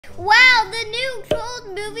Wow, the new Trolls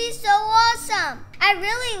movie is so awesome. I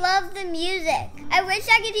really love the music. I wish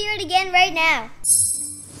I could hear it again right now.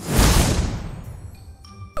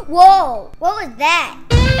 Whoa, what was that?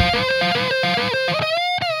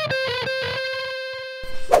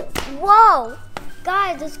 Whoa,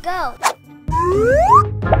 guys, let's go.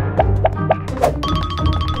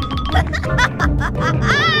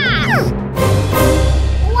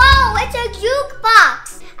 Whoa, it's a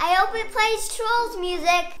jukebox. I hope it plays Trolls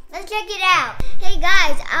music. Let's check it out. Hey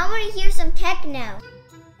guys, I want to hear some techno.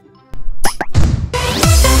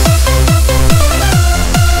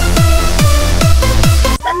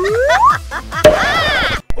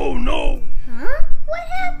 Oh no! Huh? What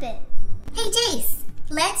happened? Hey Jace,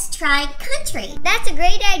 let's try country. That's a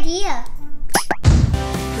great idea.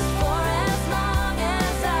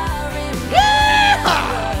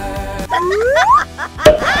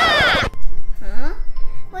 Huh?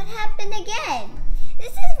 What happened again?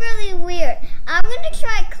 This is really weird. I'm gonna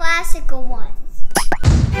try classical ones.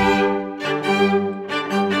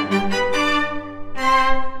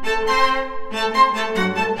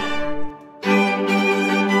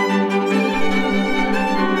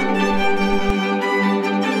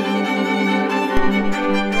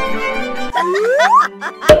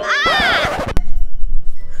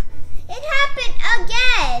 It happened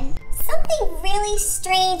again. Something really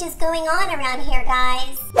strange is going on around here,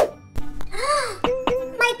 guys.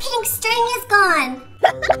 My pink string is gone.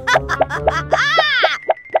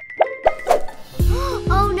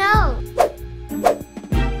 Oh no.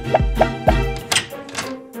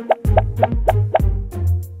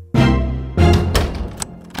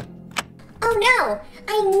 Oh no,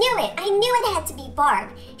 I knew it. I knew it had to be Barb.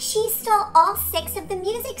 She stole all 6 of the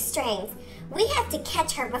music strings. We have to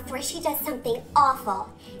catch her before she does something awful.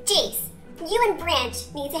 Jace, you and Branch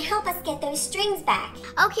need to help us get those strings back.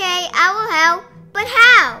 Okay, I will help. But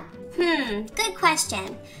how? Good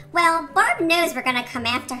question. Well, Barb knows we're gonna come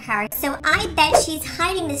after her, so I bet she's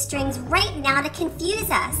hiding the strings right now to confuse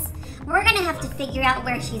us. We're gonna have to figure out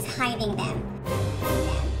where she's hiding them.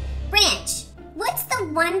 Branch, what's the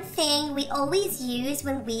one thing we always use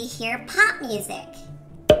when we hear pop music?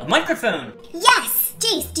 A microphone! Yes!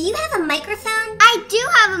 Jace, do you have a microphone? I do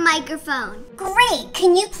have a microphone. Great!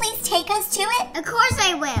 Can you please take us to it? Of course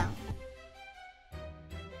I will.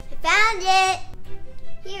 I found it.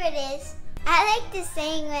 Here it is. I like to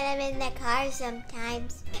sing when I'm in the car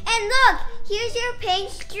sometimes. And look, here's your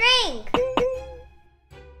pink string.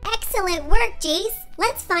 Excellent work, Jace.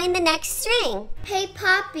 Let's find the next string. Hey,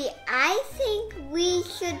 Poppy, I think we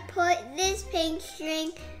should put this pink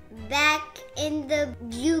string back in the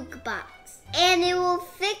jukebox. And it will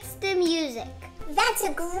fix the music. That's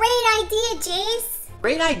a great idea, Jace.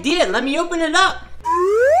 Great idea, let me open it up.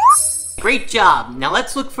 Great job, now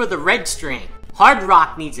let's look for the red string. Hard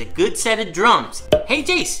rock needs a good set of drums. Hey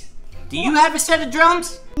Jace, do you have a set of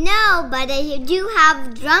drums? No, but I do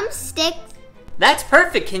have drumsticks. That's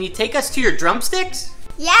perfect, can you take us to your drumsticks?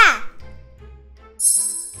 Yeah.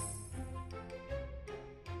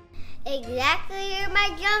 Exactly where my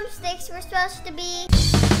drumsticks were supposed to be.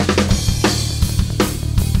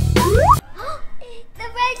 The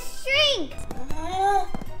red string!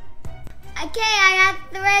 Okay, I got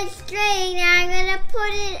the red string. Now I'm gonna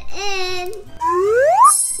put it in.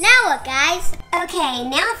 Now what, guys? Okay,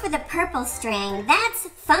 now for the purple string. That's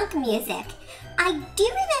funk music. I do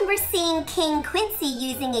remember seeing King Quincy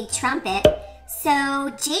using a trumpet. So,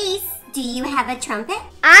 Jace, do you have a trumpet?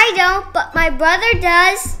 I don't, but my brother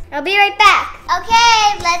does. I'll be right back.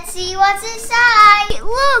 Okay, let's see what's inside.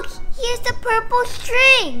 Look, here's the purple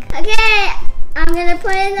string. Okay, I'm gonna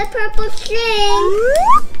put in the purple string.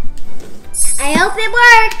 I hope it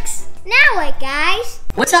works. Now what, guys?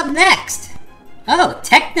 What's up next? Oh,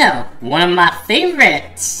 techno, one of my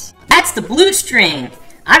favorites. That's the blue string.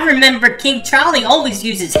 I remember King Charlie always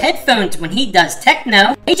uses headphones when he does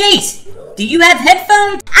techno. Hey Jace, do you have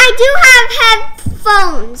headphones? I do have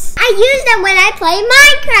headphones. I use them when I play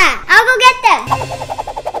Minecraft. I'll go get them.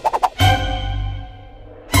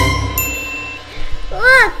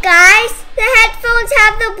 Look, guys, the headphones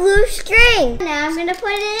have the blue string. Now I'm gonna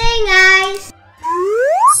put it in, guys.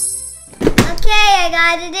 Okay, I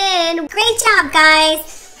got it in. Great job, guys.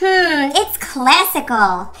 It's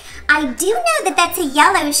classical. I do know that that's a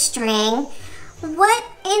yellow string. What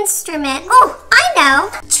instrument? Oh, I know.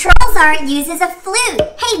 Trolls Art uses a flute.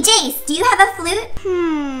 Hey, Jace, do you have a flute?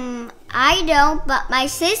 I don't, but my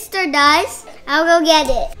sister does. I'll go get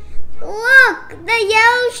it. Look, the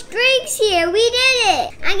yellow string's here. We did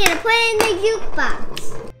it. I'm gonna put it in the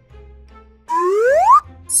jukebox.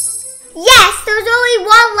 Yes, there's only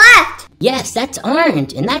one left. Yes, that's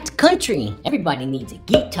orange, and that's country. Everybody needs a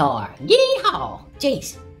guitar. Yeehaw!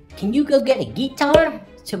 Jace, can you go get a guitar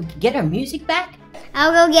so we can get our music back?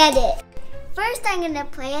 I'll go get it. First, I'm gonna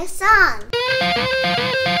play a song.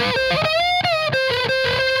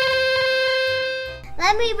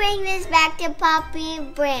 Let me bring this back to Poppy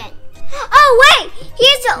and Branch. Oh wait,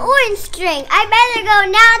 here's the orange string. I better go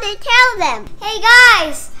now to tell them. Hey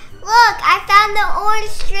guys, look, I found the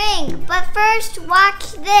orange string. But first,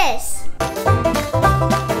 watch this.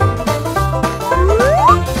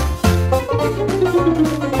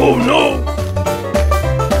 Oh no!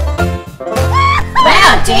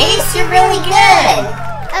 Wow, Jace, you're really good.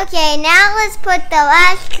 Okay, now let's put the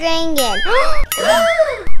last string in.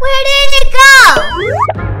 Where did it go?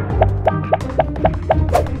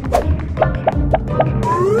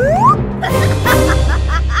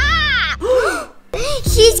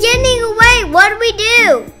 She's getting away. What do we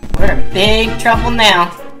do? We're in big trouble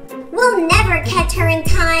now. We'll never catch her in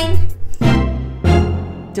time.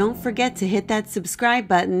 Don't forget to hit that subscribe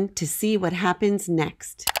button to see what happens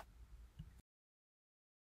next.